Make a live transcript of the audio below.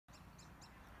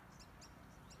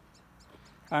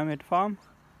I'm at farm.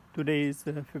 Today is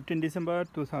 15 December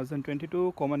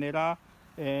 2022, Common Era,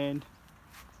 and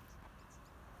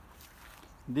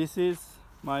this is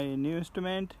my new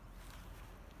instrument.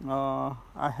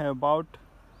 I have bought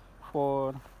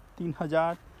for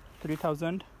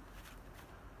 3,000.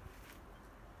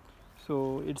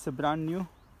 So it's a brand new.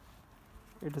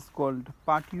 It is called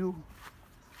Part U,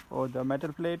 or the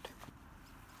metal plate.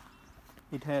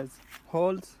 It has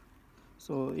holes,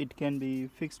 so it can be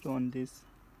fixed on this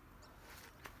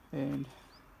and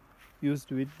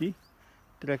used with the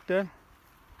tractor.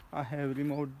 I have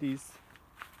removed this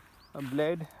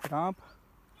blade ramp,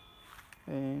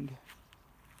 and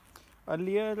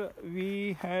earlier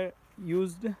we had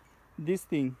used this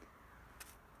thing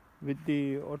with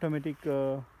the automatic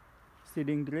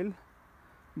seeding drill,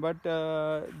 but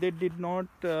they did not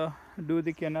do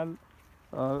the canal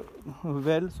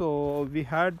well, so we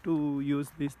had to use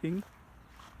this thing.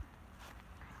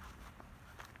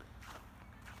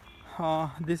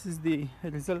 This is the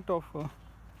result of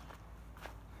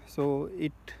so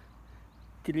it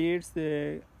creates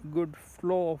a good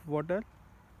flow of water,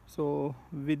 so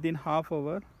within half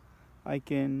hour I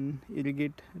can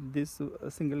irrigate this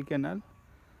single canal.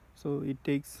 So it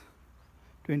takes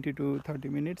 20 to 30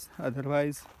 minutes,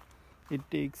 otherwise it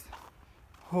takes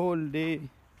whole day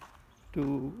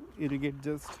to irrigate.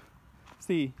 Just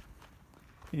see,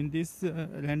 in this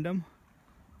random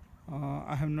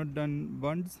I have not done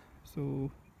bunds,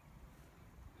 so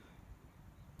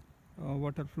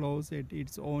water flows at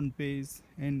its own pace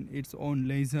and its own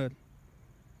leisure.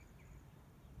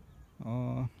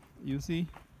 You see,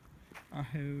 I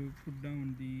have put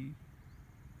down the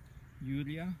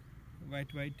urea,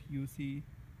 white you see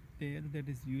there, that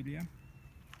is urea.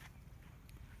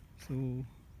 So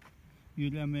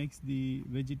urea makes the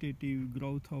vegetative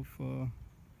growth of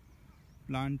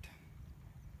plant.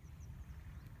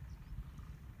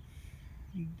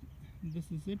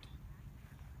 This is it.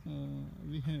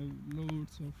 We have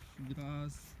loads of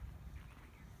grass.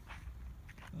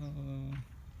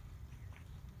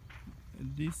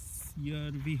 This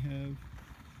year we have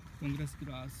Congress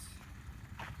grass.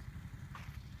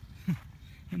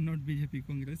 Not BJP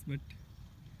Congress, but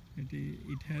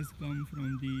it has come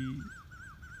from the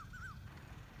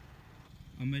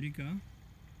America,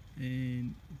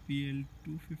 and PL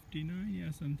 259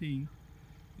 or something.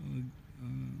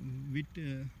 With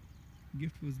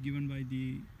gift was given by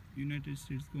the United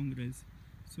States Congress,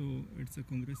 so it's a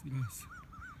Congress grass.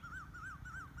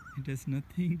 It has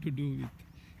nothing to do with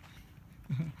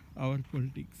our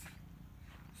politics.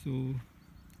 So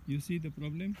you see the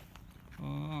problem.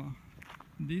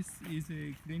 This is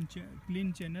a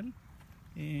clean channel,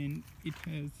 and it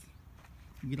has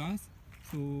grass,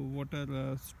 so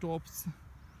water stops.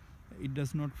 It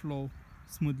does not flow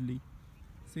smoothly.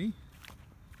 See,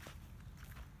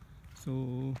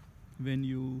 so when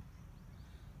you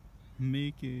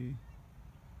make a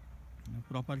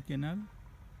proper canal,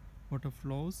 water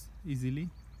flows easily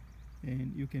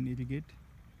and you can irrigate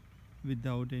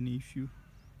without any issue.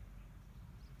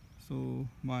 So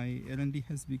my R&D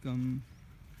has become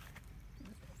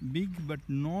big, but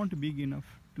not big enough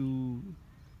to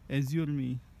assure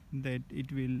me that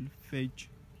it will fetch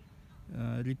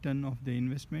return of the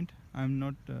investment. I'm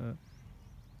not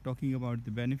talking about the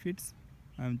benefits,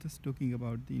 I'm just talking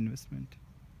about the investment.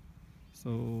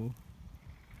 So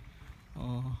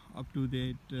up to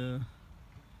that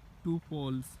 2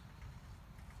 poles,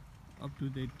 up to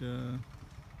that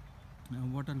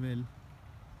water well,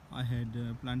 I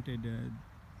had planted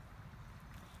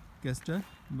castor,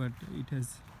 but it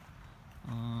has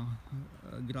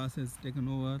grass has taken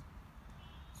over,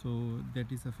 so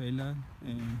that is a failure.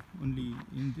 And only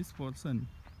in this portion,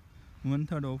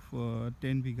 1/3 of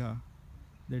 10 bigha,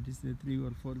 that is the 3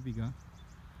 or 4 bigha,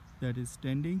 that is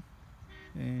standing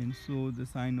and show the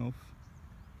sign of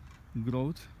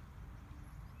growth.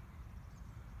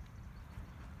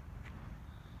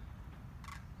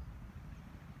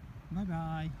 Bye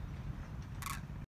bye.